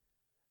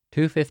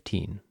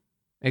215.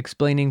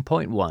 Explaining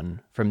point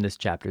 1 from this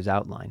chapter's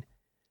outline.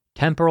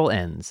 Temporal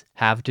ends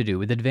have to do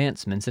with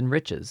advancements and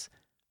riches,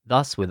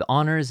 thus with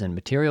honors and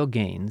material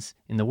gains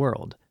in the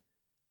world.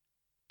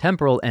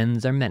 Temporal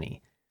ends are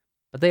many,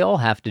 but they all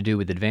have to do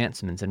with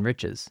advancements and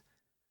riches.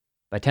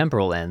 By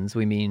temporal ends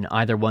we mean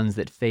either ones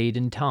that fade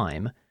in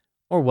time,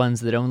 or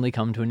ones that only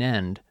come to an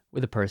end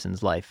with a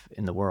person's life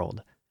in the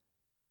world.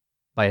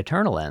 By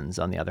eternal ends,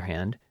 on the other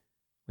hand,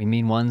 we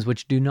mean ones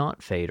which do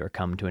not fade or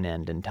come to an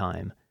end in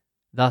time,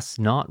 thus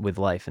not with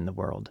life in the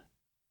world.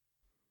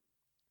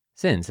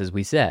 Since, as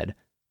we said,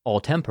 all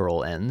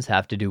temporal ends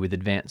have to do with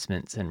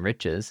advancements and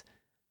riches,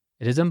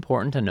 it is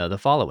important to know the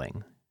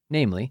following,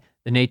 namely,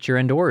 the nature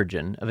and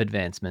origin of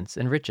advancements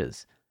and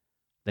riches,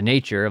 the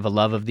nature of a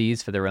love of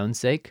these for their own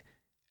sake,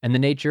 and the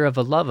nature of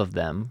a love of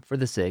them for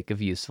the sake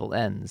of useful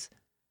ends.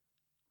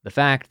 The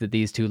fact that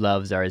these two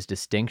loves are as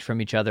distinct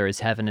from each other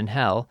as heaven and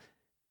hell,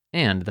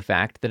 and the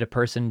fact that a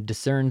person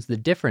discerns the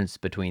difference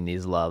between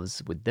these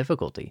loves with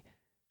difficulty,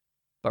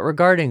 but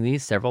regarding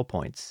these several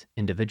points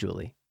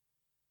individually.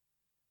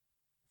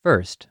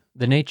 First,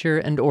 the nature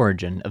and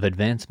origin of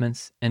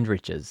advancements and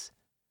riches.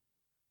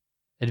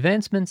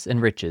 Advancements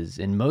and riches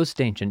in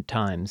most ancient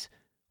times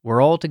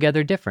were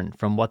altogether different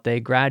from what they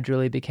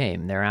gradually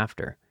became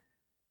thereafter.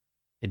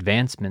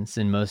 Advancements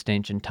in most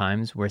ancient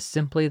times were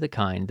simply the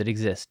kind that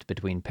exist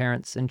between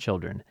parents and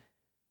children,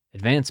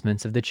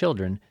 advancements of the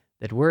children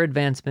that were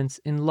advancements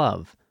in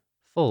love,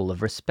 full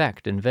of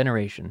respect and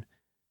veneration,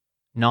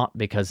 not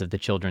because of the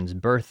children's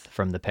birth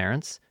from the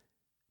parents,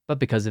 but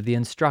because of the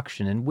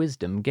instruction and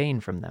wisdom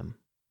gained from them,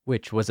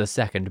 which was a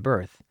second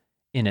birth,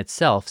 in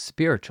itself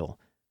spiritual,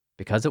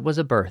 because it was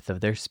a birth of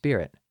their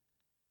spirit.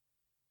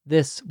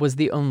 This was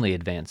the only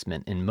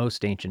advancement in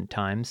most ancient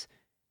times,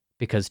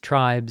 because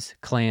tribes,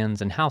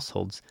 clans, and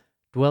households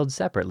dwelled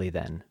separately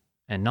then,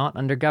 and not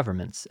under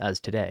governments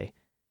as today.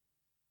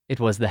 It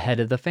was the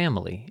head of the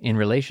family in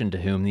relation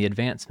to whom the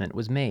advancement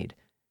was made.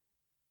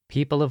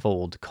 People of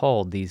old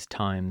called these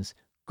times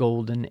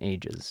golden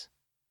ages.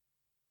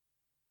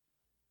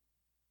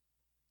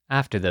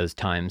 After those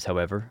times,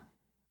 however,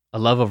 a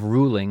love of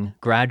ruling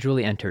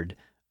gradually entered,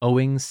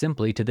 owing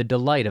simply to the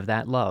delight of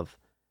that love.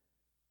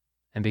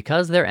 And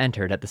because there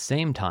entered at the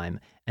same time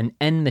an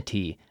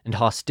enmity and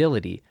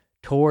hostility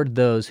toward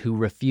those who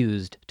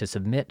refused to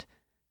submit,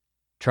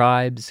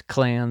 tribes,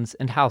 clans,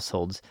 and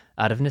households,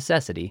 out of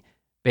necessity,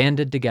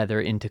 banded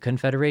together into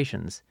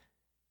confederations,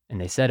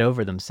 and they set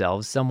over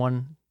themselves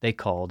someone they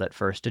called at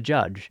first a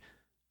judge,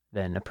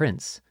 then a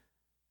prince,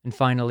 and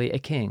finally a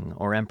king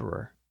or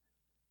emperor.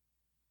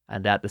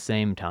 And at the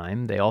same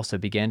time they also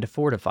began to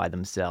fortify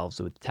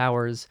themselves with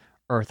towers,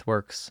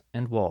 earthworks,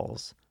 and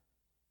walls.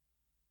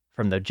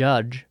 From the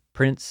judge,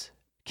 prince,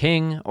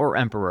 king, or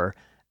emperor,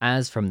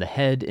 as from the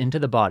head into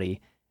the body,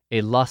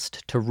 a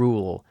lust to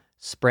rule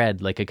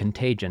spread like a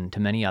contagion to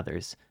many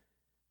others.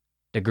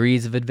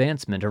 Degrees of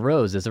advancement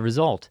arose as a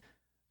result,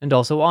 and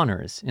also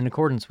honors in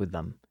accordance with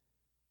them,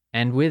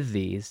 and with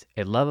these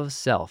a love of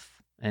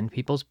self and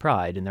people's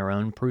pride in their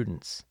own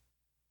prudence.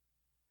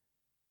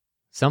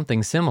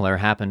 Something similar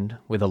happened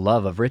with a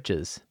love of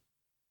riches.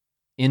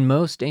 In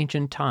most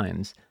ancient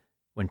times,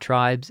 when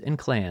tribes and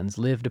clans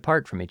lived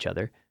apart from each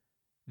other,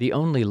 the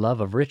only love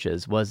of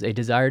riches was a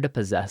desire to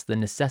possess the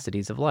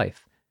necessities of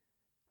life,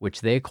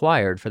 which they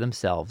acquired for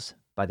themselves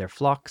by their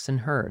flocks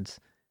and herds,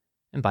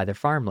 and by their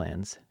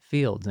farmlands,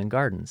 fields, and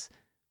gardens,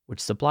 which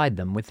supplied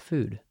them with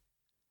food.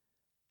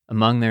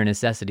 Among their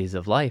necessities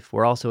of life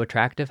were also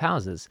attractive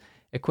houses,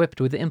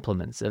 equipped with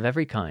implements of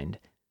every kind,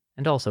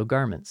 and also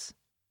garments.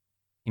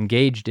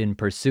 Engaged in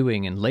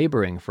pursuing and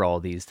laboring for all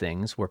these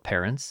things were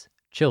parents,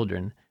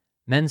 children,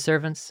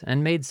 men-servants,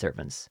 and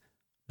maid-servants,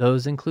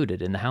 those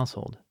included in the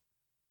household.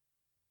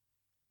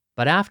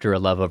 But after a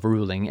love of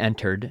ruling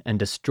entered and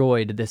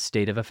destroyed this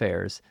state of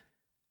affairs,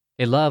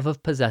 a love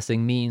of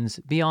possessing means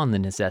beyond the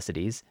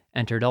necessities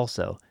entered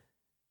also,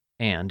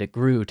 and it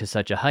grew to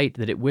such a height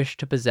that it wished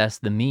to possess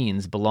the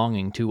means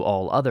belonging to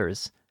all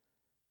others.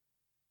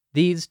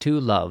 These two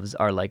loves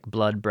are like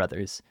blood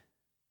brothers,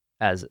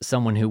 as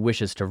someone who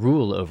wishes to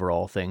rule over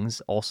all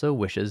things also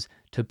wishes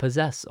to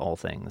possess all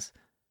things,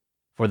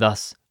 for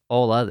thus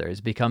all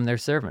others become their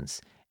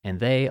servants, and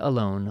they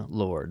alone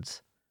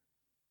lords.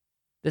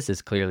 This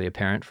is clearly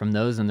apparent from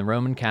those in the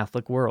Roman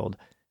Catholic world,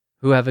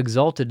 who have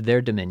exalted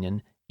their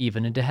dominion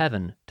even into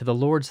heaven to the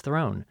Lord's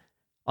throne,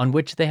 on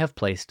which they have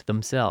placed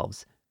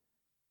themselves,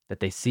 that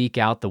they seek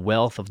out the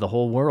wealth of the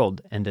whole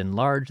world and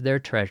enlarge their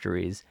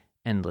treasuries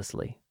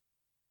endlessly.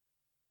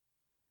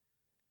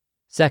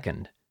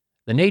 Second,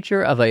 the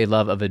nature of a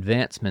love of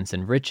advancements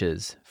and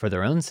riches for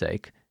their own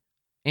sake,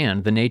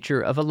 and the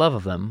nature of a love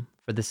of them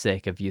for the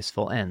sake of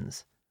useful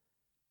ends.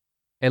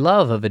 A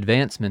love of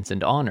advancements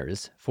and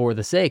honors for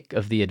the sake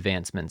of the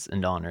advancements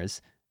and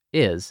honors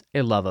is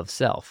a love of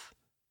self,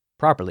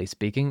 properly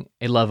speaking,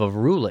 a love of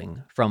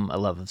ruling from a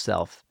love of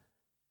self.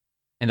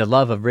 And a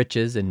love of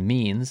riches and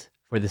means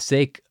for the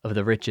sake of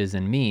the riches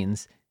and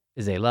means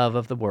is a love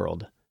of the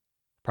world,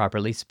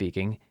 properly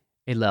speaking,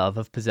 a love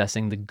of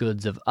possessing the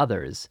goods of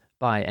others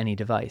by any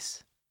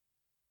device.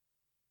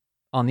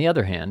 On the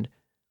other hand,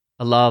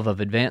 a love of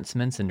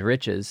advancements and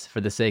riches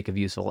for the sake of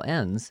useful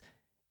ends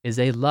is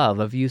a love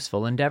of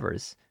useful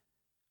endeavors,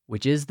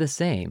 which is the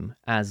same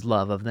as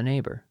love of the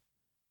neighbor.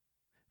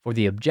 For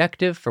the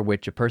objective for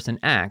which a person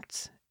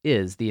acts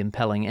is the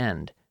impelling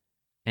end,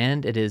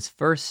 and it is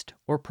first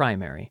or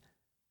primary,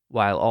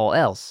 while all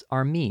else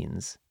are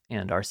means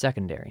and are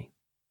secondary.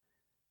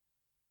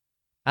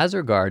 As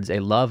regards a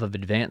love of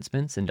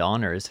advancements and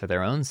honors for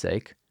their own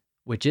sake,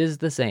 which is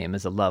the same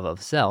as a love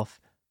of self,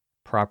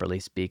 properly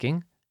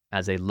speaking,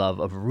 as a love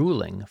of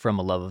ruling from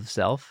a love of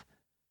self,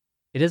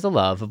 it is a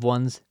love of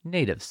one's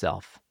native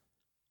self,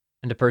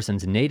 and a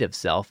person's native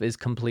self is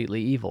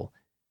completely evil.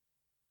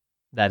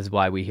 That is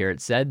why we hear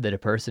it said that a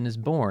person is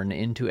born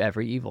into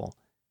every evil,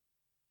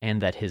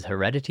 and that his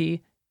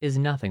heredity is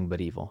nothing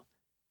but evil.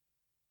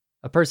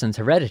 A person's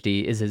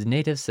heredity is his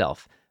native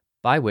self,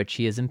 by which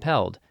he is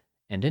impelled,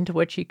 and into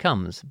which he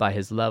comes by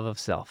his love of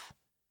self,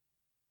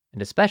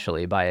 and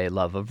especially by a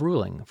love of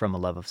ruling from a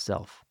love of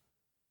self.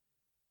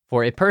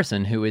 For a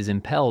person who is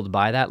impelled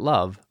by that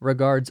love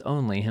regards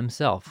only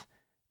himself,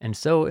 and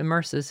so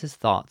immerses his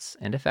thoughts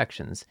and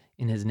affections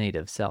in his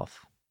native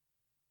self.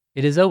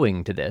 It is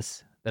owing to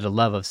this that a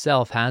love of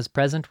self has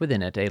present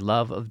within it a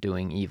love of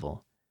doing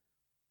evil.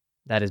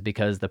 That is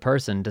because the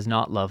person does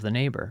not love the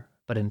neighbor,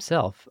 but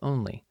himself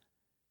only.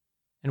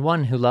 And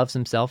one who loves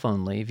himself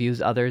only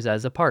views others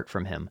as apart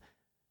from him,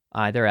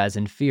 either as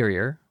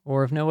inferior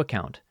or of no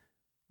account,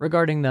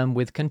 regarding them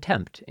with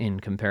contempt in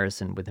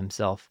comparison with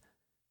himself,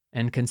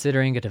 and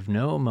considering it of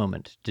no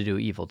moment to do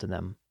evil to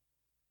them.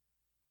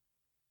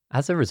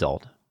 As a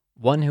result,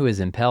 one who is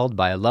impelled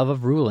by a love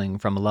of ruling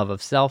from a love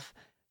of self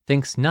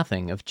thinks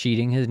nothing of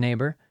cheating his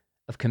neighbor,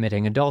 of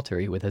committing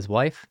adultery with his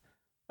wife,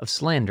 of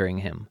slandering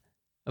him,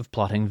 of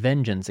plotting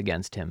vengeance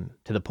against him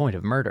to the point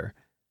of murder,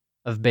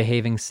 of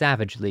behaving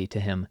savagely to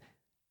him,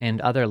 and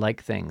other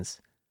like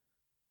things.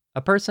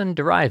 A person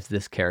derives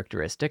this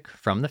characteristic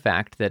from the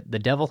fact that the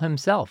devil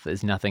himself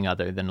is nothing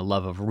other than a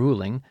love of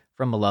ruling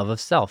from a love of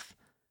self,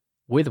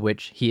 with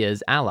which he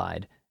is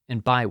allied,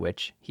 and by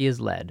which he is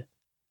led.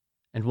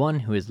 And one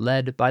who is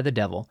led by the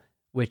devil,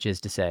 which is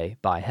to say,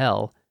 by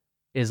hell,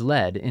 is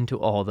led into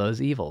all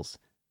those evils,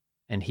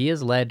 and he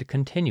is led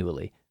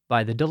continually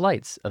by the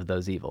delights of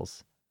those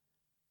evils.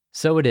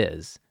 So it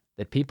is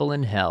that people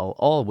in hell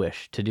all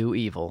wish to do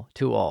evil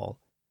to all,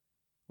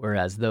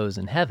 whereas those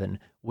in heaven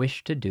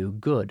wish to do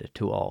good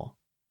to all.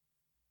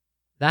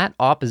 That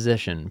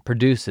opposition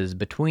produces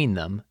between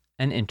them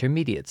an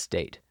intermediate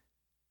state,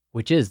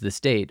 which is the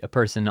state a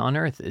person on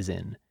earth is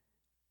in,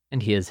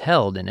 and he is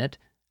held in it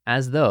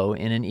as though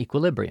in an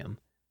equilibrium,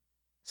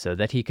 so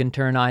that he can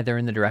turn either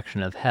in the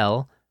direction of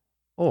hell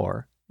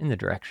or in the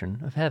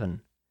direction of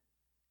heaven.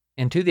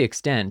 And to the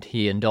extent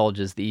he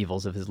indulges the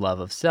evils of his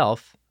love of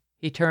self,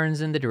 he turns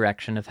in the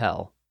direction of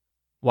hell,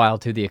 while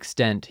to the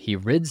extent he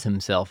rids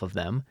himself of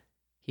them,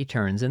 he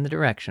turns in the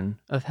direction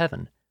of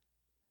heaven.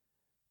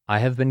 I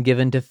have been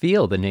given to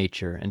feel the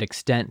nature and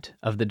extent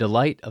of the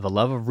delight of a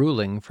love of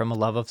ruling from a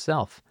love of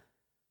self.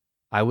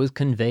 I was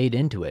conveyed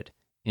into it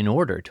in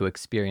order to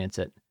experience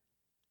it,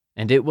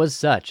 and it was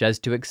such as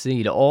to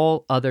exceed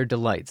all other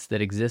delights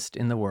that exist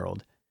in the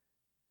world.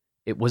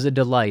 It was a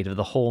delight of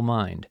the whole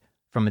mind,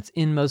 from its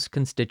inmost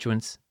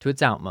constituents to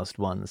its outmost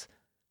ones,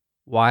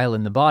 while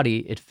in the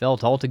body it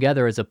felt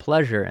altogether as a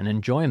pleasure and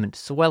enjoyment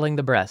swelling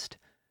the breast.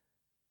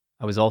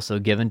 I was also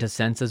given to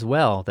sense as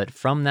well that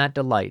from that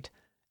delight,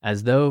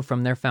 as though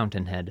from their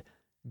fountainhead,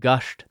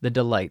 gushed the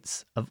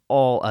delights of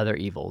all other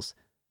evils,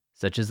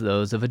 such as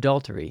those of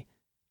adultery,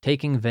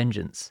 taking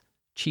vengeance,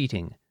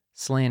 cheating,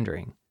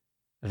 slandering,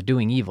 of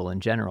doing evil in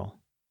general.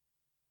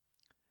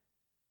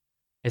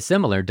 A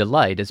similar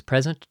delight is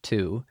present,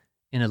 too,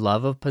 in a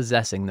love of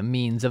possessing the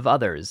means of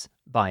others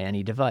by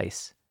any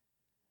device,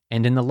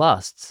 and in the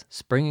lusts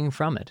springing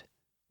from it,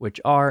 which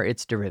are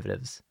its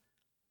derivatives,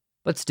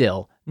 but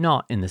still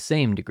not in the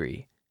same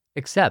degree,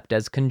 except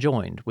as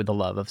conjoined with the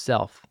love of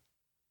self.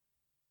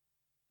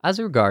 As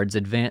regards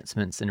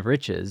advancements and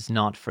riches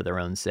not for their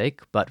own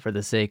sake, but for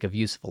the sake of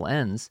useful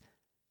ends,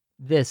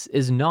 this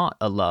is not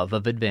a love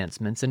of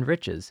advancements and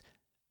riches,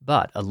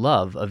 but a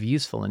love of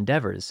useful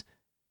endeavors,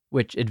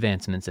 which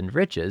advancements and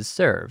riches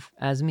serve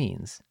as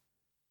means.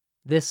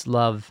 This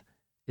love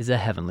is a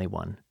heavenly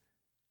one,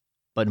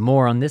 but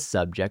more on this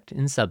subject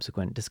in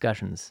subsequent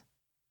discussions.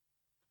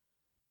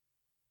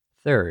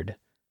 Third,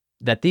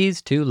 that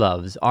these two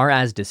loves are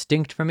as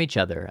distinct from each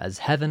other as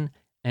heaven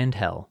and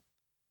hell.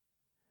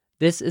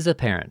 This is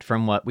apparent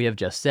from what we have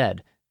just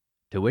said,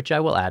 to which I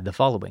will add the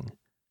following: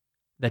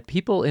 that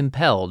people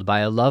impelled by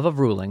a love of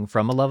ruling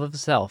from a love of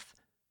self,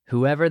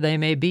 whoever they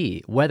may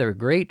be, whether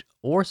great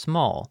or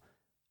small,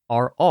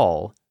 are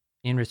all,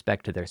 in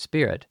respect to their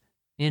spirit,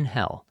 in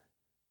hell,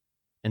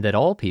 and that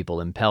all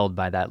people impelled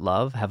by that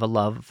love have a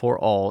love for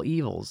all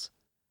evils.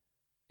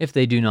 If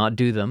they do not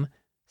do them,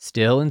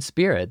 still in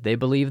spirit they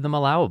believe them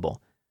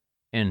allowable,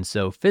 and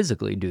so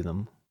physically do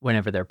them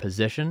whenever their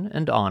position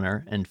and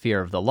honor and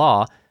fear of the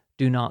law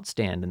do not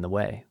stand in the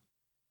way.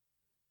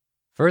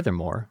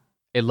 Furthermore,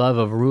 a love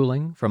of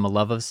ruling from a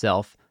love of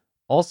self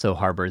also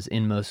harbors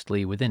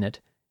inmostly within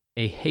it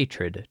a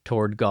hatred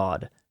toward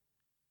God,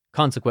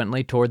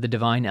 consequently toward the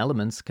divine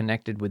elements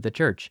connected with the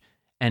Church,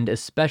 and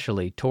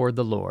especially toward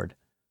the Lord.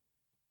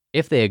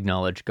 If they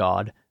acknowledge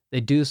God,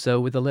 they do so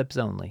with the lips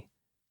only.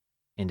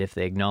 And if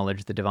they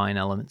acknowledge the divine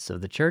elements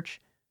of the Church,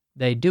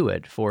 they do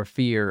it for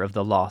fear of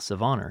the loss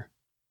of honor.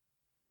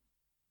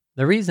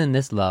 The reason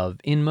this love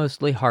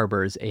inmostly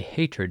harbors a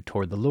hatred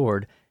toward the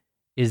Lord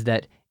is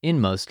that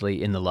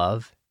inmostly in the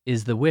love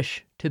is the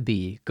wish to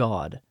be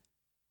God,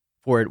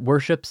 for it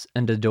worships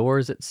and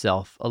adores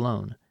itself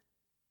alone.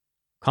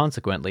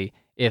 Consequently,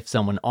 if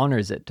someone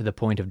honors it to the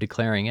point of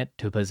declaring it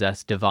to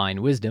possess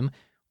divine wisdom,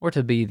 or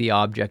to be the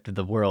object of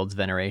the world's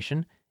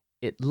veneration,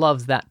 it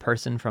loves that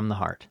person from the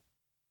heart.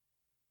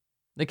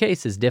 The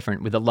case is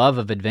different with the love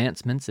of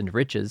advancements and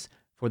riches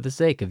for the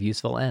sake of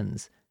useful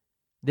ends.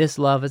 This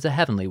love is a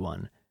heavenly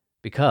one,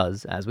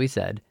 because, as we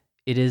said,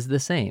 it is the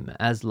same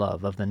as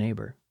love of the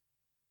neighbor.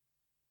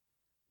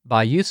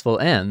 By useful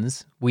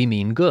ends, we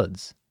mean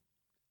goods.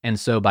 And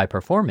so by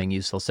performing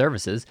useful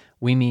services,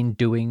 we mean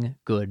doing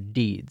good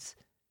deeds.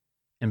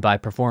 And by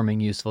performing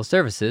useful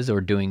services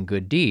or doing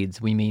good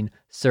deeds, we mean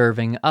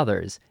serving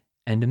others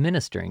and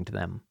ministering to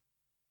them.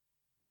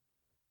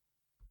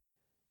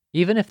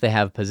 Even if they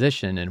have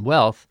position and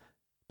wealth,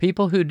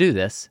 people who do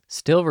this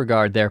still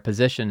regard their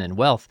position and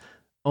wealth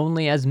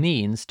only as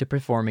means to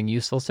performing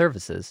useful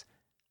services,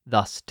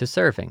 thus to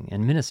serving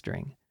and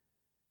ministering.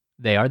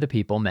 They are the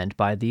people meant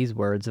by these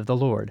words of the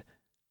Lord.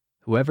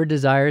 Whoever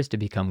desires to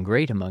become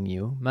great among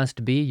you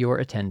must be your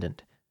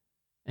attendant,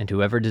 and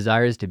whoever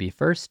desires to be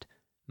first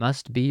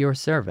must be your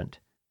servant.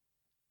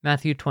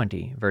 Matthew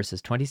 20,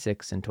 verses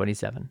 26 and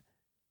 27.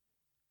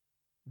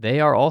 They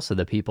are also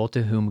the people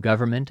to whom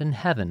government in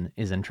heaven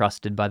is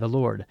entrusted by the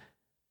Lord.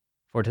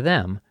 For to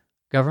them,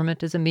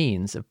 government is a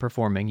means of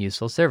performing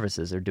useful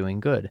services or doing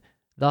good,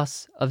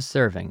 thus of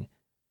serving.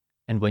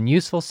 And when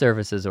useful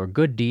services or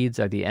good deeds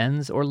are the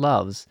ends or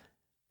loves,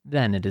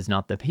 then it is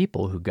not the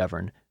people who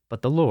govern,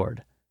 but the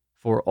Lord,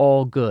 for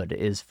all good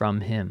is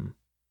from him.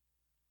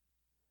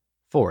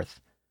 Fourth,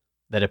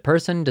 that a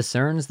person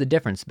discerns the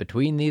difference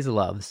between these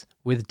loves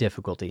with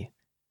difficulty.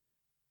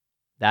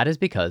 That is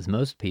because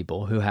most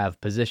people who have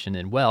position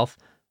and wealth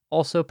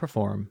also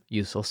perform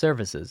useful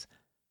services,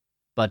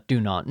 but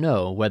do not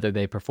know whether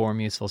they perform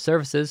useful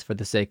services for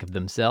the sake of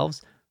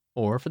themselves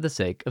or for the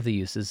sake of the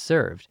uses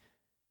served.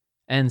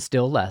 And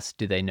still less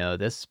do they know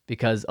this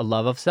because a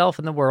love of self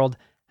in the world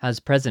has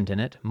present in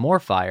it more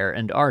fire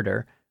and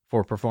ardor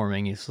for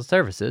performing useful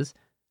services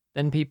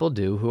than people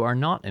do who are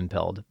not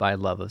impelled by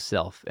love of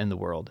self in the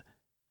world.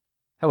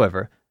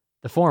 However,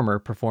 the former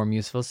perform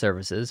useful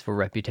services for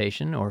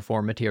reputation or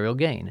for material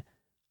gain,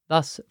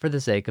 thus for the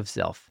sake of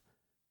self,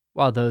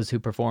 while those who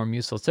perform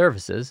useful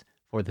services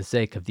for the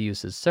sake of the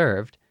uses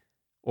served,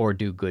 or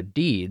do good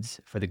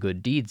deeds for the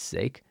good deeds'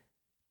 sake,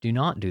 do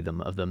not do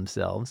them of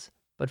themselves,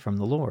 but from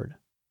the Lord.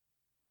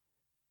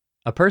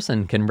 A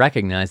person can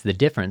recognize the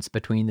difference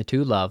between the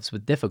two loves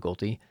with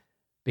difficulty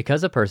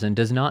because a person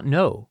does not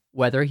know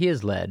whether he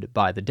is led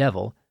by the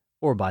devil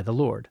or by the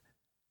Lord.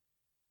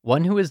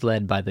 One who is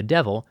led by the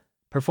devil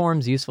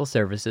performs useful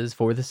services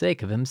for the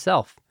sake of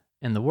himself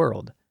and the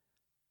world,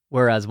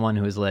 whereas one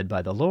who is led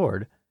by the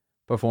Lord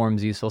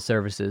performs useful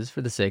services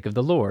for the sake of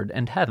the Lord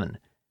and heaven.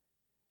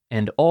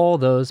 And all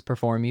those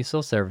perform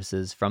useful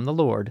services from the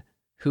Lord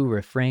who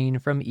refrain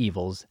from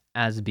evils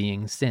as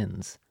being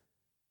sins,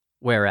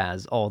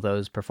 whereas all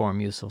those perform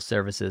useful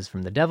services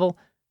from the devil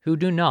who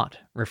do not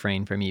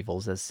refrain from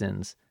evils as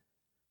sins.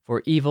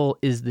 For evil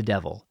is the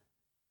devil,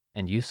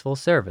 and useful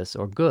service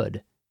or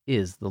good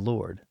is the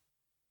Lord.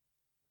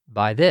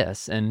 By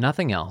this and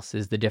nothing else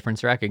is the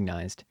difference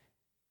recognized.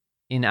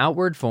 In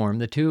outward form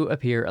the two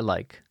appear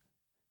alike,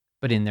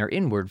 but in their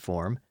inward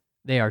form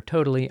they are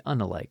totally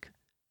unalike.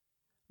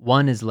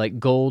 One is like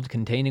gold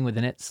containing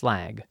within it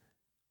slag,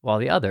 while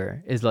the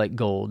other is like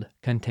gold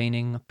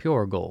containing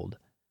pure gold.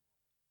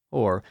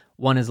 Or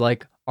one is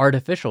like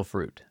artificial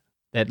fruit,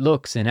 that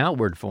looks in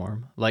outward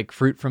form like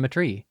fruit from a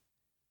tree,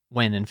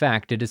 when in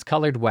fact it is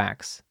colored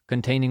wax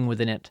containing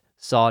within it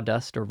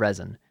sawdust or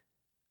resin,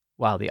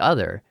 while the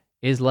other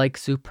is like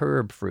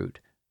superb fruit,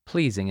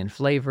 pleasing in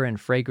flavor and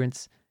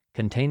fragrance,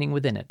 containing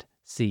within it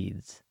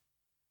seeds.